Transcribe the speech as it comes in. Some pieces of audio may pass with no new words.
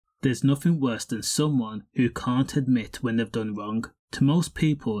There's nothing worse than someone who can't admit when they've done wrong. To most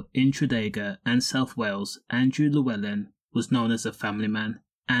people in Tredegar and South Wales, Andrew Llewellyn was known as a family man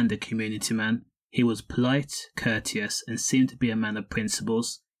and a community man. He was polite, courteous, and seemed to be a man of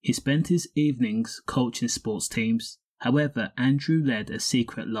principles. He spent his evenings coaching sports teams. However, Andrew led a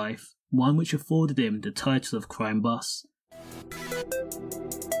secret life, one which afforded him the title of crime boss.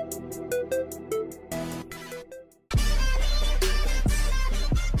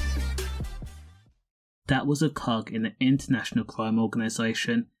 That was a cog in the international crime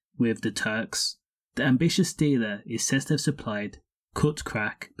organisation with the Turks. The ambitious dealer is said to have supplied cut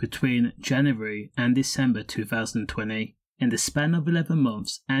crack between January and December 2020. In the span of 11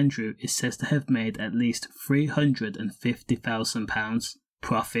 months, Andrew is said to have made at least £350,000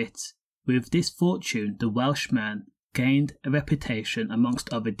 profit. With this fortune, the Welshman gained a reputation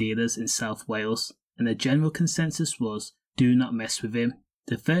amongst other dealers in South Wales, and the general consensus was, do not mess with him.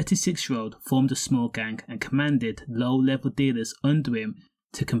 The 36-year-old formed a small gang and commanded low-level dealers under him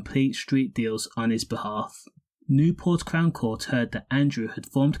to complete street deals on his behalf. Newport Crown Court heard that Andrew had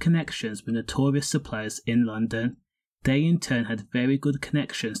formed connections with notorious suppliers in London. They in turn had very good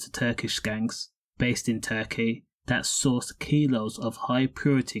connections to Turkish gangs based in Turkey that sourced kilos of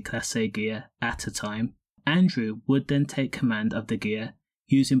high-purity Class A gear at a time. Andrew would then take command of the gear,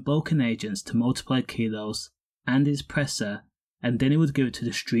 using Balkan agents to multiply kilos and his presser, and then he would give it to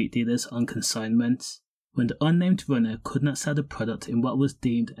the street dealers on consignment. When the unnamed runner could not sell the product in what was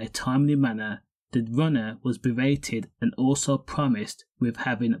deemed a timely manner, the runner was berated and also promised with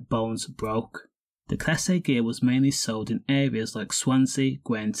having bones broke. The Class A gear was mainly sold in areas like Swansea,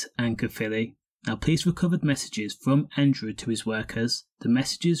 Gwent and Caerphilly. Now police recovered messages from Andrew to his workers. The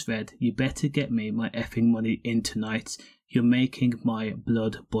messages read, "You better get me my effing money in tonight. You're making my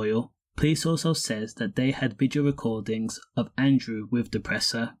blood boil." Police also says that they had video recordings of Andrew with the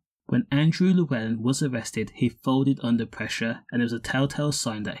presser. When Andrew Llewellyn was arrested, he folded under pressure, and it was a telltale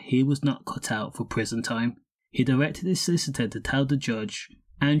sign that he was not cut out for prison time. He directed his solicitor to tell the judge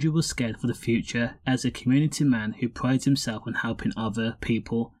Andrew was scared for the future as a community man who prides himself on helping other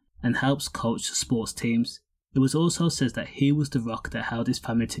people and helps coach sports teams. It was also said that he was the rock that held his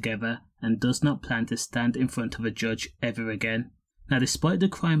family together and does not plan to stand in front of a judge ever again. Now, despite the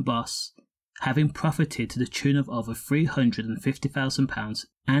crime boss having profited to the tune of over £350,000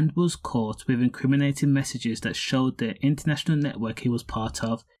 and was caught with incriminating messages that showed the international network he was part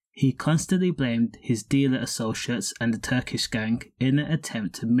of, he constantly blamed his dealer associates and the Turkish gang in an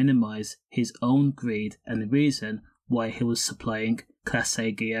attempt to minimise his own greed and the reason why he was supplying Class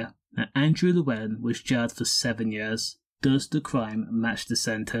A gear. Now, Andrew Llewellyn was jailed for 7 years. Does the crime match the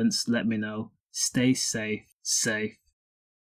sentence? Let me know. Stay safe.